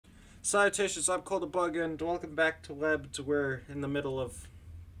Salutations, I'm Cole the Bug, and welcome back to Lab. We're in the middle of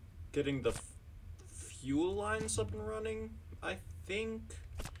getting the fuel lines up and running, I think.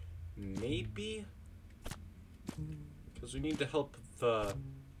 Maybe? Because we need to help the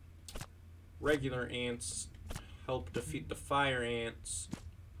regular ants help defeat the fire ants.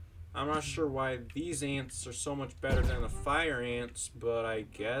 I'm not sure why these ants are so much better than the fire ants, but I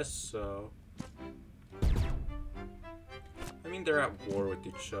guess so. I mean, they're at war with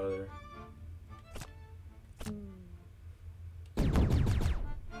each other.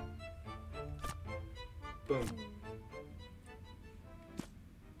 Boom.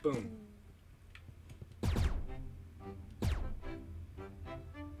 Boom.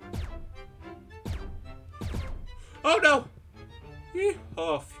 Oh no!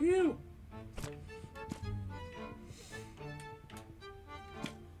 Oh, phew.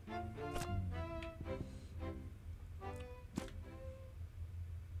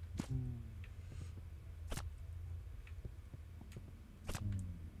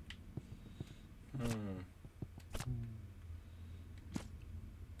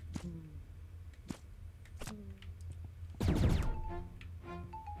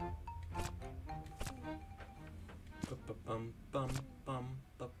 Bum bum bum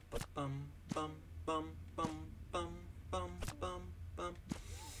bum bum bum bum bum bum bum bum bum.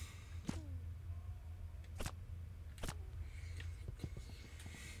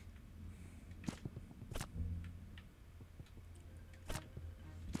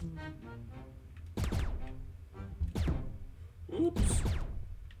 Oops.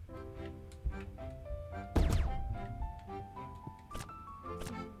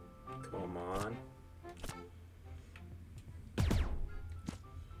 Come on.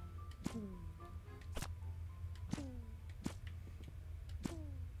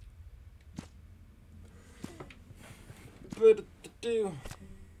 But to do.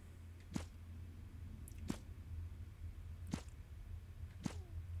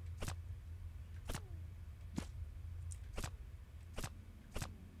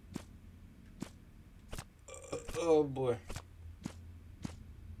 Oh boy.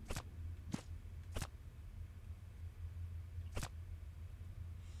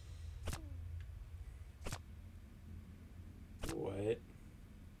 What?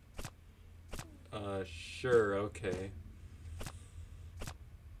 Sure, okay.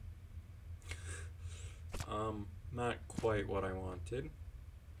 Not quite what I wanted.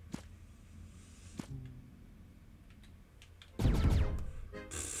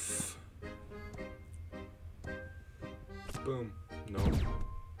 Boom. No.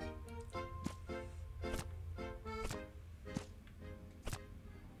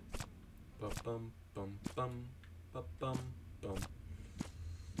 Ba-bum, bum, bum, ba-bum, bum.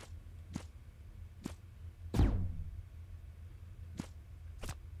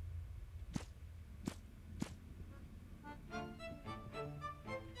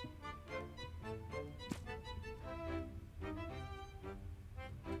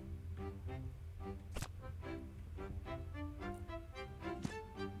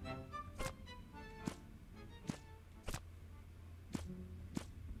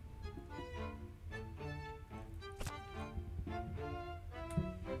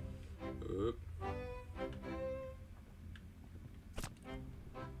 Oop.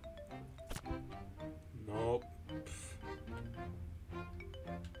 Nope.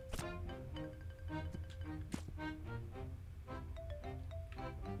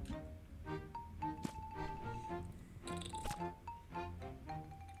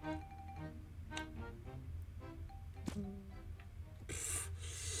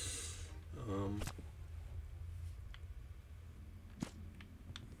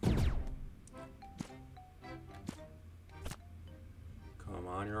 Come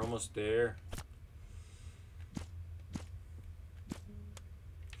on, you're almost there.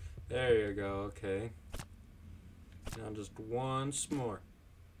 There you go, okay. Now just once more.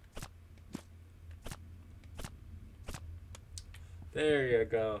 There you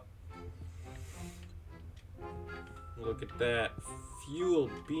go. Look at that. Fuel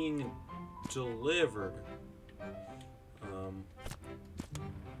being delivered.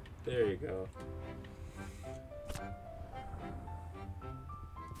 There you go.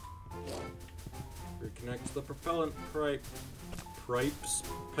 Reconnect to the propellant pipes.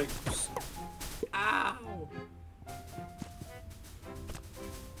 Ow!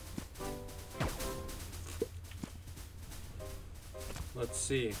 Let's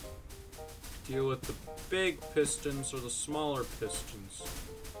see. Deal with the big pistons or the smaller pistons.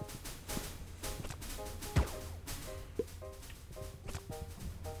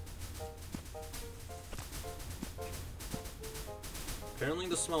 Apparently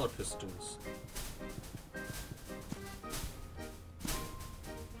the smaller pistons.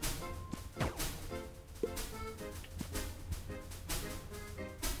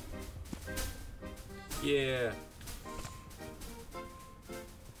 Yeah.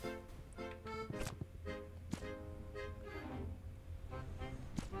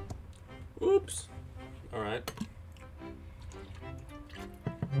 Oops. All right.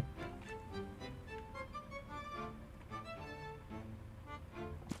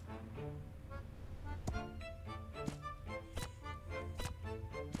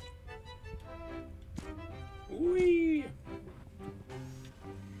 Whee!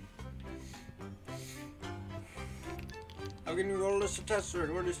 How can you roll this to test it?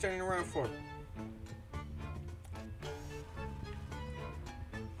 What are you standing around for?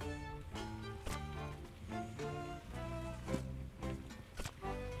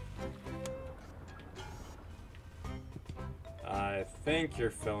 I think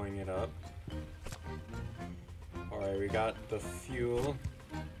you're filling it up. Alright, we got the fuel.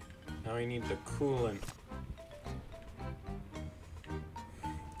 Now we need the coolant.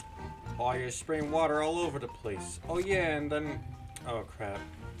 Oh, you're spraying water all over the place. Oh yeah, and then... Oh crap.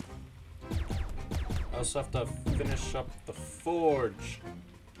 I also have to finish up the forge.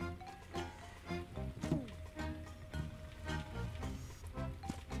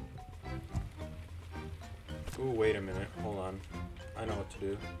 Ooh, wait a minute. Hold on. I know what to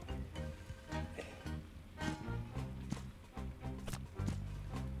do.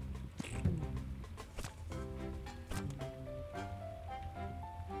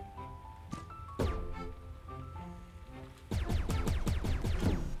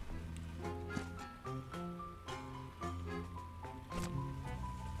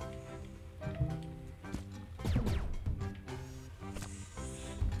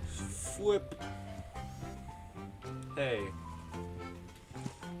 Flip. Hey.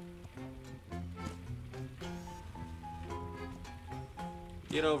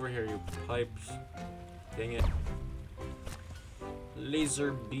 Get over here, you pipes. Dang it.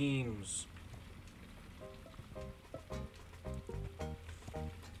 Laser beams.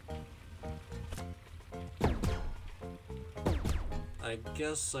 I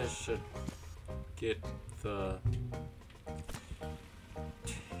guess I should get the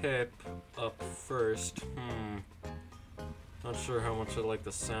tip up first. Not sure how much I like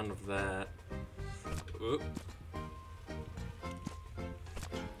the sound of that. Oop.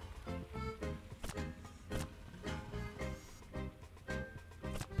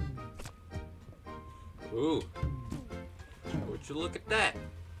 Ooh. Would you look at that?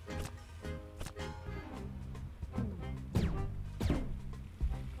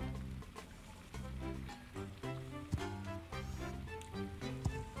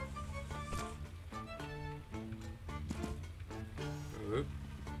 Oop.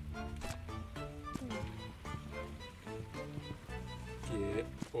 Get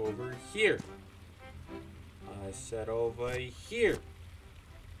over here. I said over here.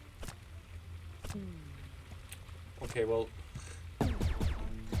 Okay, well,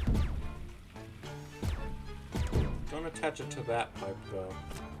 don't attach it to that pipe, though.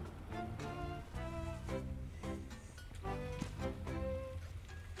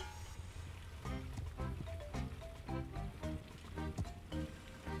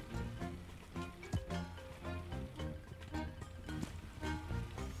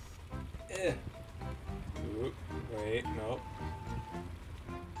 Oop, wait, nope.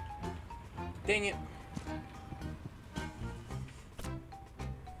 Dang it.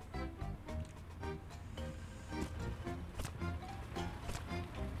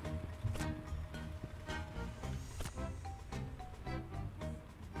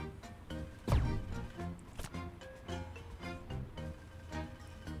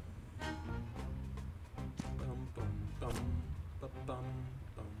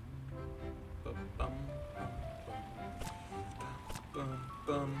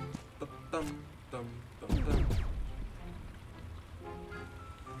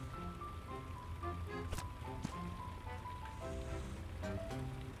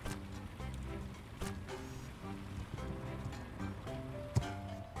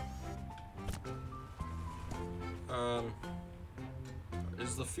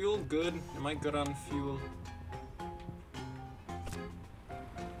 Is the fuel good? Am I good on fuel?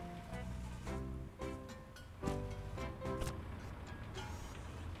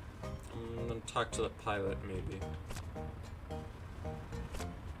 I'm gonna talk to the pilot, maybe.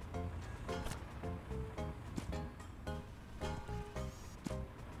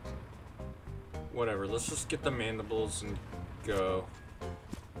 Whatever, let's just get the mandibles and go.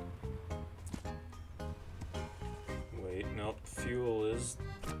 Wait, nope, fuel is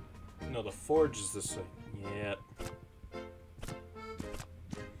No, the forge is this way. Yep.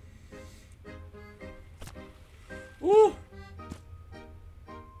 Woo!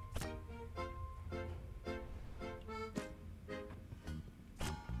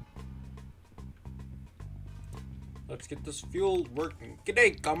 Let's get this fuel working.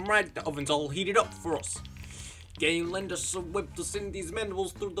 G'day, comrade. The oven's all heated up for us. Can you lend us a whip to send these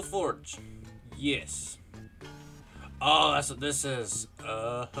mandibles through the forge? Yes. Oh, that's what this is.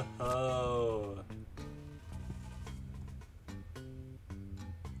 Oh.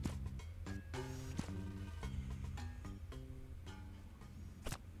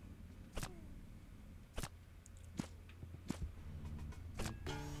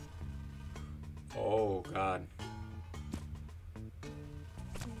 Oh, God.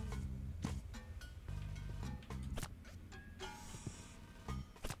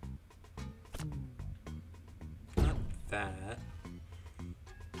 Not that.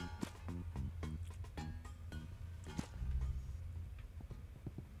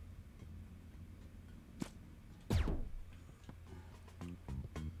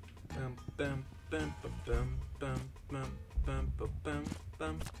 Bum bum bum bum bum bum bum bum bum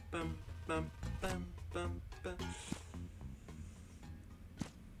bum bum bum bum bum bum.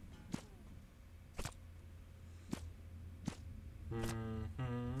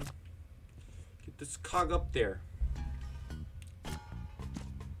 Get this cog up there.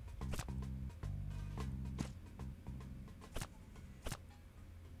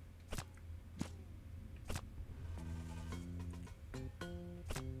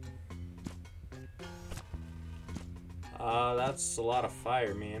 That's a lot of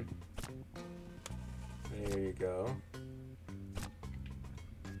fire, man. There you go.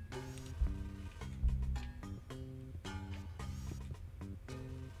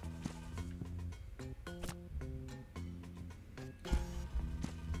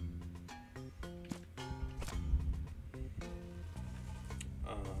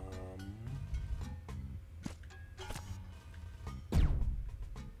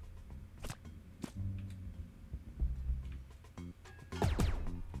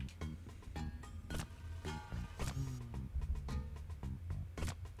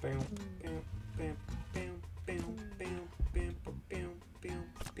 Bam, bam, bam, bam, bam, bam, bam, bam, bam,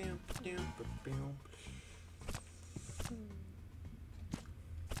 bam, bam, bam.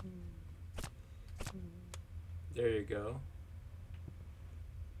 There you go.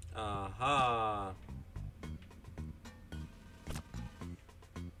 Aha.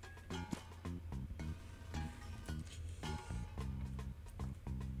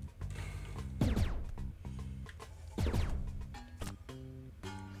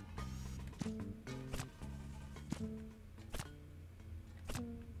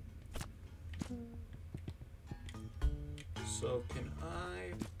 So can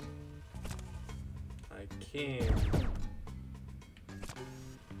I can.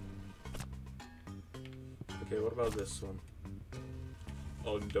 Okay, what about this one?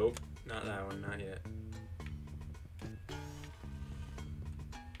 Oh, dope. Not that one, not yet.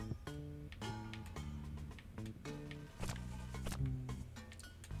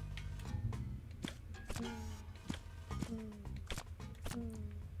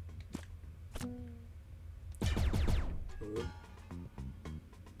 Ooh.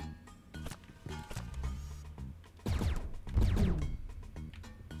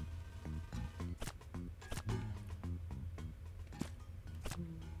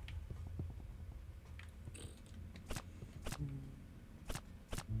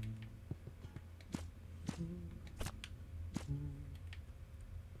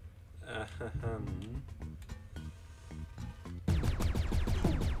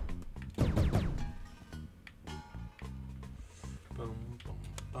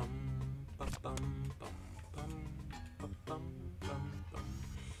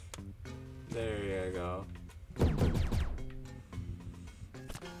 There you go.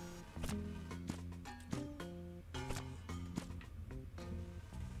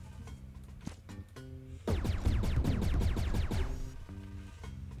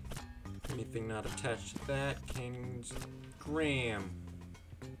 Anything not attached to that can use gram.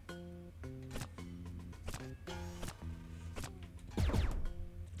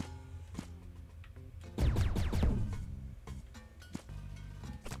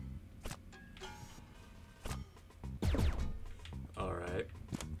 Alright.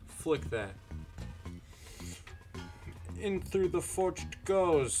 Flick that. In through the forge it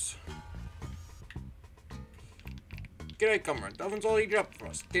goes. G'day, comrade. The oven's all heated up for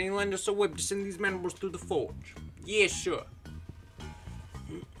us. Can you lend us a whip to send these mandibles through the forge? Yeah, sure.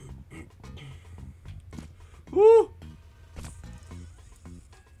 Woo!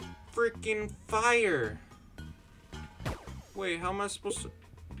 freaking fire. Wait, how am I supposed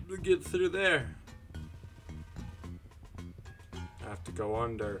to get through there? I have to go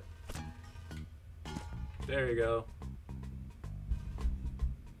under. There you go.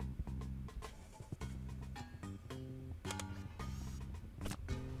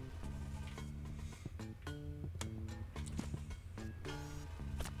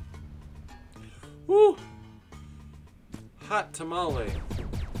 Woo! Hot tamale.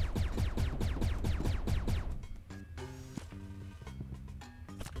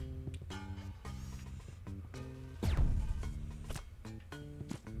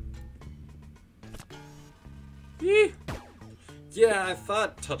 Eee! Yeah, I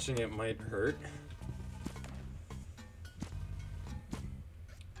thought touching it might hurt.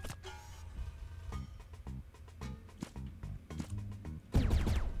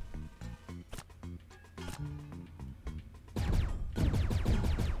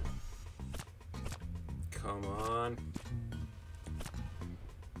 Come on.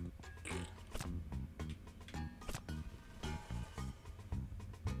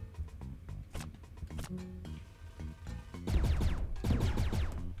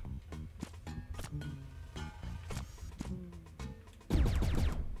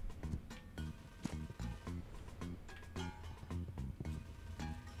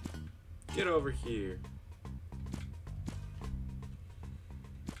 Get over here.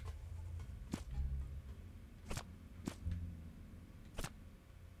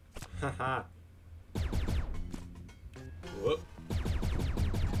 Haha. Whoop.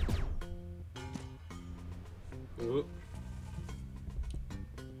 Whoop.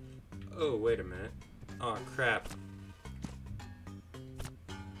 Oh, wait a minute. Oh, crap.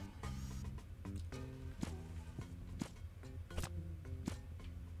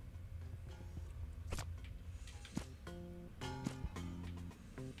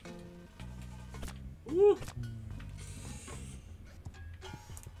 Woo.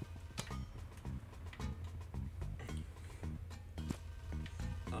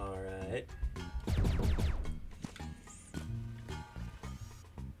 All right.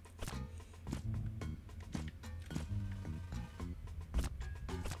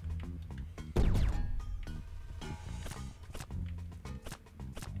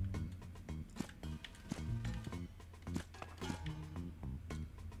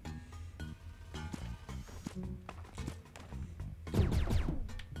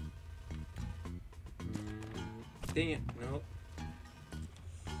 Dang it, nope.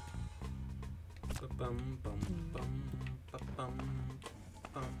 Ba-bum, bum, bum, ba-bum,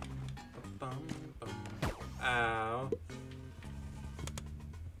 bum, ba-bum, bum. Ow.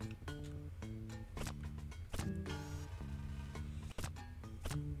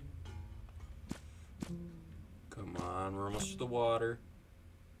 Come on, we're almost to the water.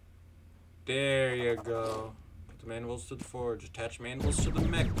 There you go. Put the mandibles to the forge. Attach mandibles to the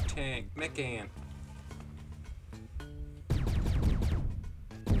Mech-ant.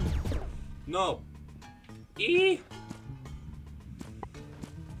 No. E.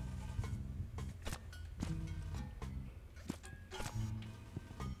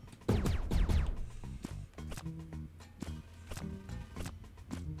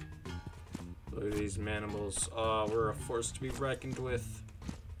 Look at these mandibles. Oh, we're a force to be reckoned with.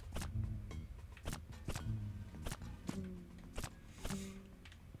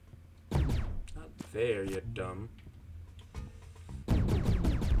 Not there, you dumb.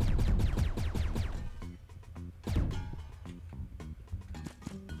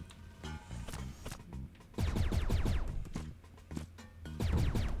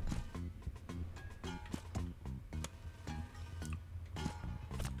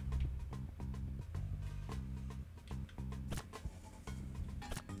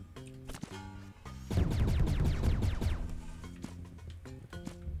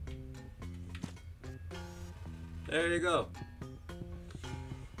 There you go.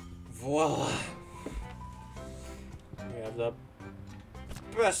 Voila. We have the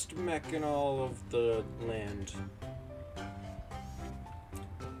best mech in all of the land.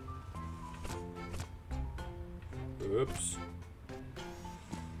 Oops.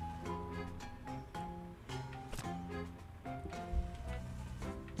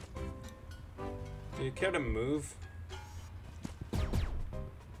 Do you care to move?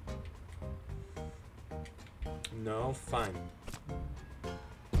 No, fine.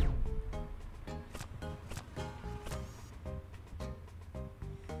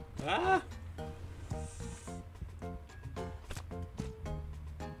 Ah!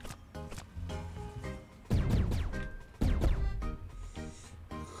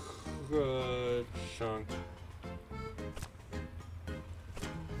 Good chunk.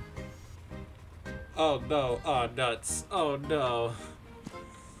 Oh no, oh nuts, oh no.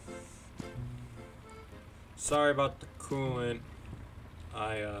 Sorry about the coolant.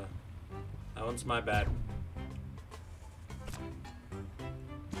 That one's my bad.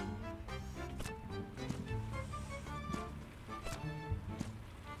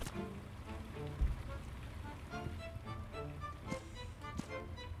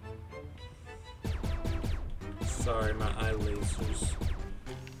 Sorry, my eye lasers.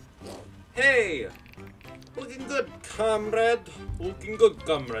 Hey! Looking good, comrade. Looking good,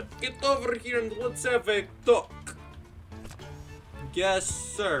 comrade. Get over here and let's have a talk. Yes,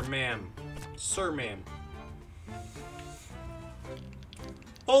 sir, ma'am. Sir, ma'am.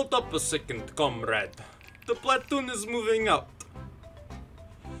 Hold up a second, comrade. The platoon is moving out.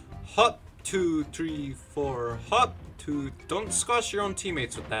 Hop, 2, 3, 4. Hop, 2. Don't squash your own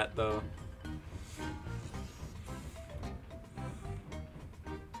teammates with that, though.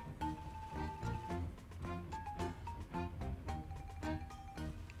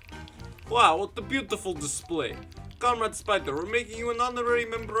 Wow, what a beautiful display. Comrade Spider, we're making you an honorary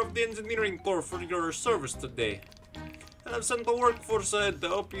member of the engineering corps for your service today. And I've sent the workforce ahead to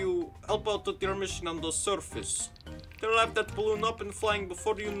help out with your mission on the surface. They'll have that balloon up and flying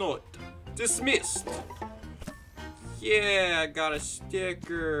before you know it. Dismissed! Yeah, I got a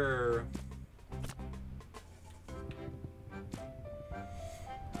sticker.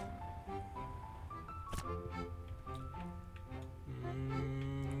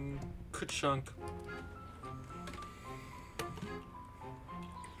 Ka-chunk.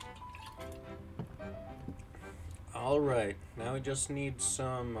 Alright, now we just need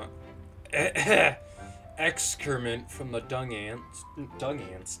some excrement from the dung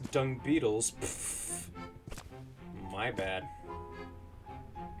beetles. Pff, my bad.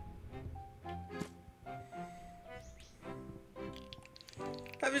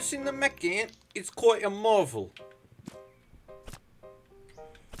 Have you seen the Mech-ant? It's quite a marvel.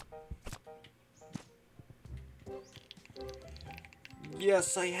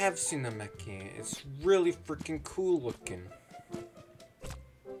 Yes, I have seen the Mech-ant. It's really freaking cool looking.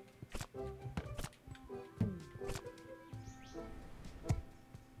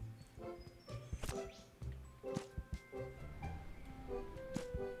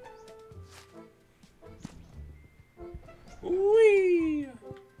 Whee!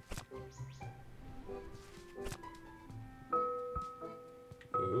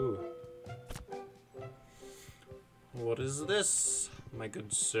 Ooh. What is this, my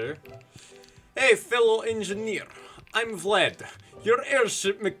good sir? Hey, fellow engineer. I'm Vlad, your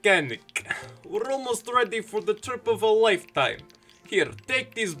airship mechanic. We're almost ready for the trip of a lifetime. Here,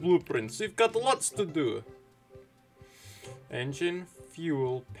 take these blueprints. We've got lots to do. Engine,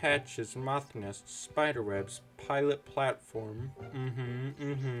 fuel, patches, moth nests, spiderwebs, pilot platform.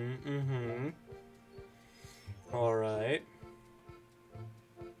 Alright.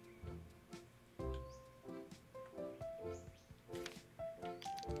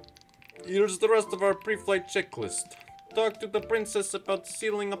 Here's the rest of our pre-flight checklist. Talk to the princess about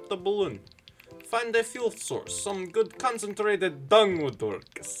sealing up the balloon. Find a fuel source. Some good concentrated dung would work.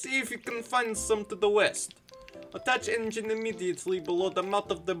 See if you can find some to the west. Attach engine immediately below the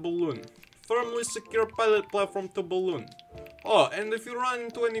mouth of the balloon. Firmly secure pilot platform to balloon. Oh, and if you run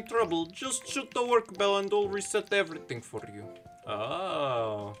into any trouble, just shoot the work bell and we'll reset everything for you.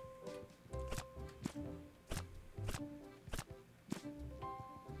 Oh.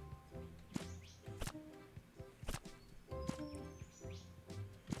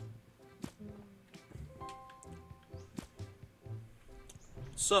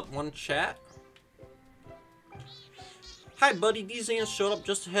 What's up, one chat? Hi buddy, these ants showed up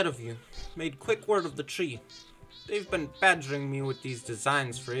just ahead of you. Made quick word of the tree. They've been badgering me with these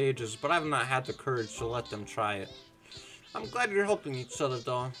designs for ages, but I've not had the courage to let them try it. I'm glad you're helping each other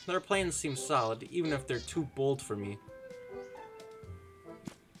though. Their plans seem solid, even if they're too bold for me.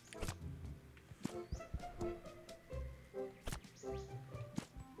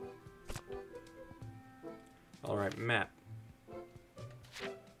 Alright, map.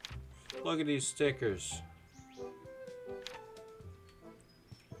 Look at these stickers.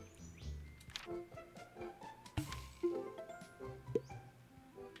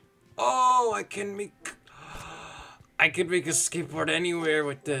 Oh, I can make a skateboard anywhere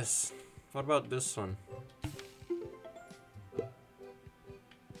with this. What about this one?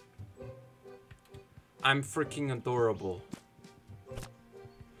 I'm freaking adorable.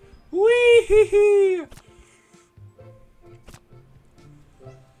 Wee-hee-hee!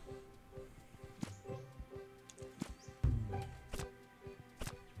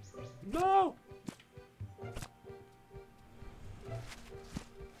 No!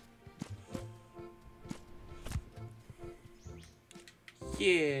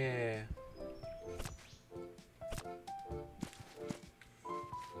 Yeah.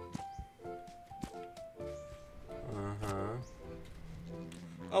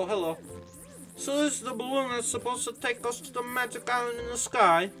 Oh, hello. So this is the balloon that's supposed to take us to the magic island in the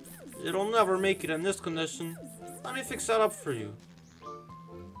sky. It'll never make it in this condition. Let me fix that up for you.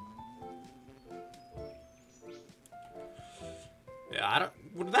 Yeah,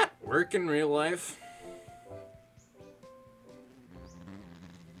 would that work in real life?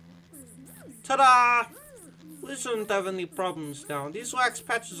 Ta-da! We shouldn't have any problems now. These wax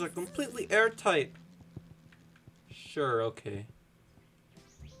patches are completely airtight. Sure, okay.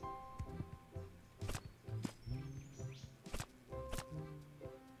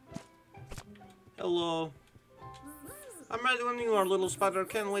 Hello. I'm ready when you are, little spider.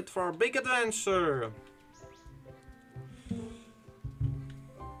 Can't wait for our big adventure.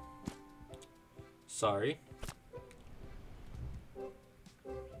 Sorry.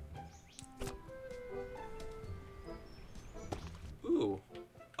 Ooh.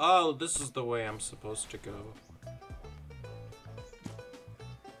 Oh, this is the way I'm supposed to go.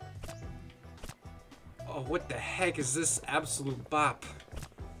 Oh, what the heck is this absolute bop?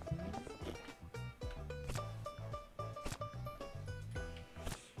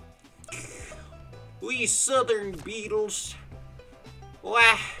 We southern beetles.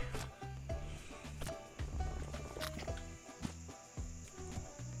 Wah.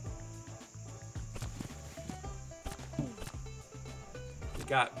 We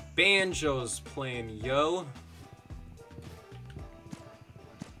got banjos playing, yo.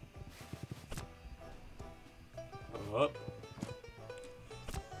 Up.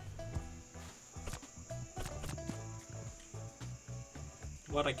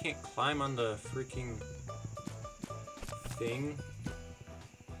 What, I can't climb on the freaking thing?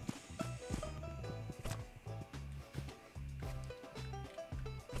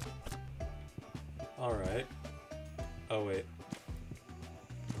 Alright. Oh, wait.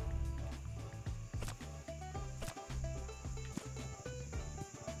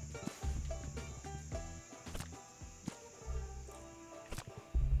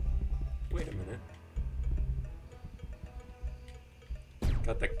 Wait a minute.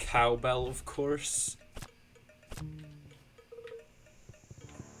 Got the cowbell, of course.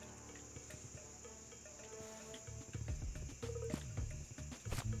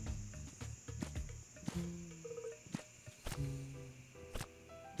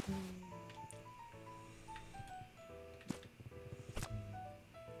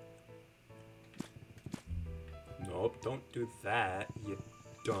 Nope, don't do that, you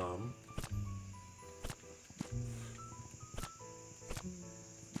dumb.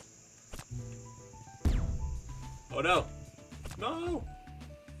 Oh no! No!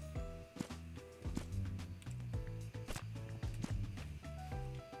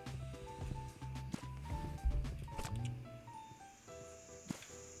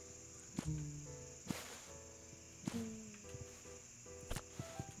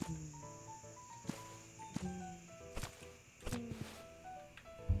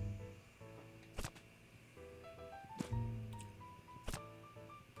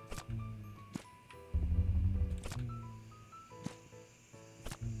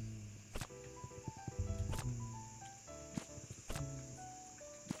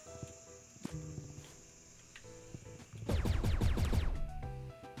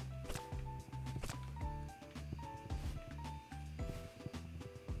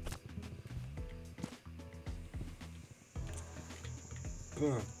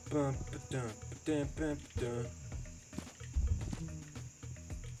 Bum, bum, ba-dum, ba-dum, bum, ba-dum.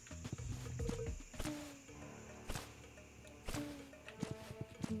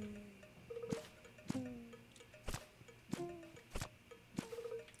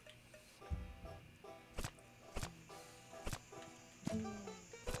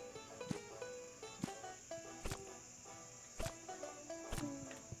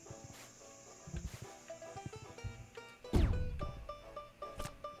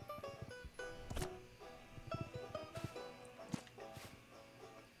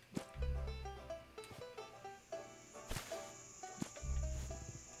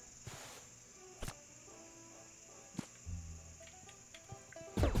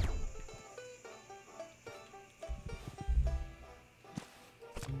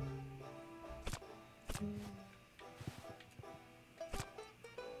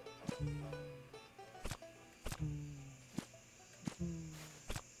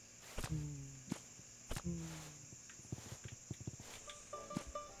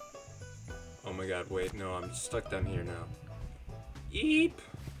 Oh my god, wait, no, I'm stuck down here now. Eep!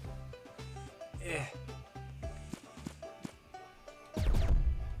 Eh.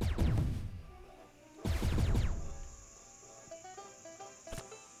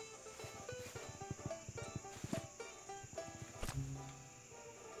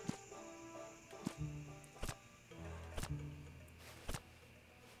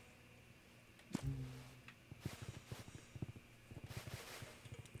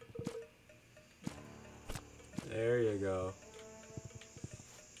 There you go.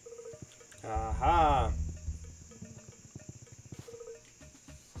 Aha.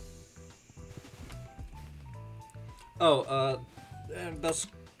 Oh, and that's,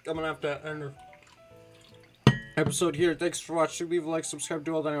 I'm gonna have to end the episode here. Thanks for watching. Leave a like, subscribe,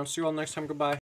 do all that. I'll see you all next time. Goodbye.